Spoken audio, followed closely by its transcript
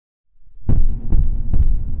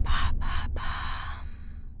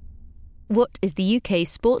What is the UK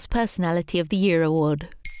Sports Personality of the Year award?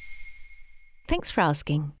 Thanks for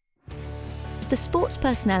asking. The Sports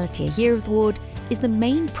Personality of the Year award is the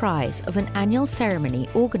main prize of an annual ceremony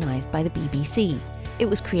organised by the BBC. It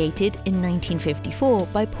was created in 1954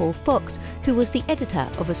 by Paul Fox, who was the editor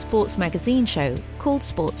of a sports magazine show called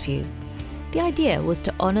Sportsview. The idea was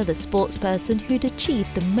to honour the sportsperson who'd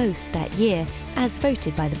achieved the most that year, as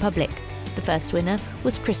voted by the public. The first winner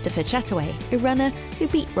was Christopher Chataway, a runner who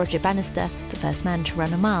beat Roger Bannister, the first man to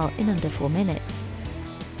run a mile in under 4 minutes.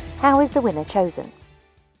 How is the winner chosen?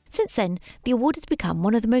 Since then, the award has become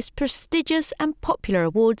one of the most prestigious and popular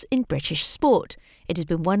awards in British sport. It has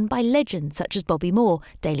been won by legends such as Bobby Moore,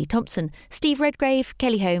 Daley Thompson, Steve Redgrave,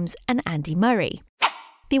 Kelly Holmes and Andy Murray.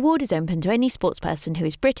 The award is open to any sportsperson who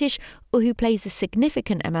is British or who plays a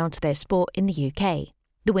significant amount of their sport in the UK.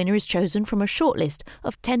 The winner is chosen from a shortlist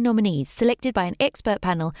of 10 nominees selected by an expert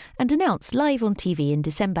panel and announced live on TV in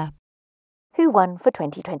December. Who won for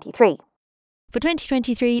 2023? For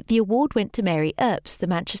 2023, the award went to Mary Earps, the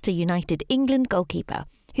Manchester United England goalkeeper,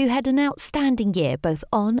 who had an outstanding year both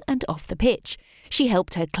on and off the pitch. She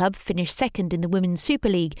helped her club finish second in the Women's Super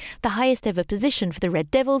League, the highest ever position for the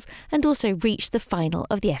Red Devils, and also reached the final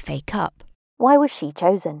of the FA Cup. Why was she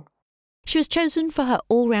chosen? She was chosen for her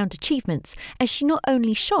all-round achievements, as she not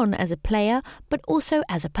only shone as a player, but also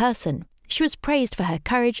as a person. She was praised for her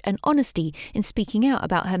courage and honesty in speaking out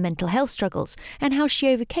about her mental health struggles and how she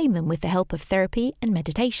overcame them with the help of therapy and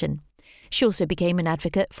meditation. She also became an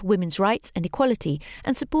advocate for women's rights and equality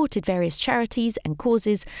and supported various charities and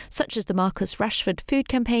causes such as the Marcus Rashford Food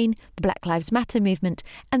Campaign, the Black Lives Matter movement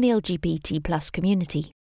and the LGBT+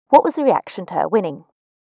 community. What was the reaction to her winning?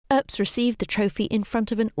 Earps received the trophy in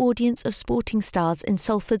front of an audience of sporting stars in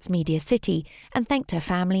Salford's Media City and thanked her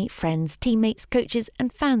family, friends, teammates, coaches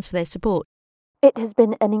and fans for their support. It has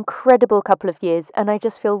been an incredible couple of years and I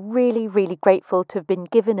just feel really, really grateful to have been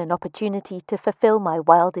given an opportunity to fulfil my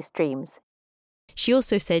wildest dreams. She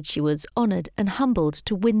also said she was honoured and humbled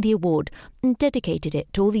to win the award and dedicated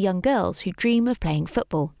it to all the young girls who dream of playing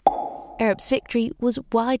football. Earps' victory was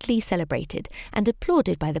widely celebrated and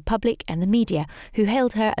applauded by the public and the media, who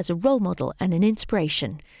hailed her as a role model and an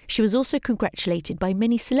inspiration. She was also congratulated by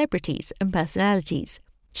many celebrities and personalities.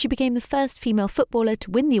 She became the first female footballer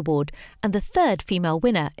to win the award and the third female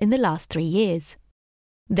winner in the last 3 years.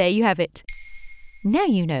 There you have it. Now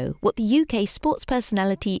you know what the UK Sports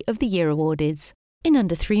Personality of the Year award is. In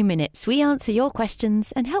under 3 minutes, we answer your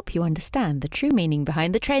questions and help you understand the true meaning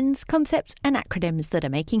behind the trends, concepts and acronyms that are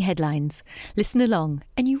making headlines. Listen along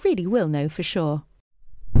and you really will know for sure.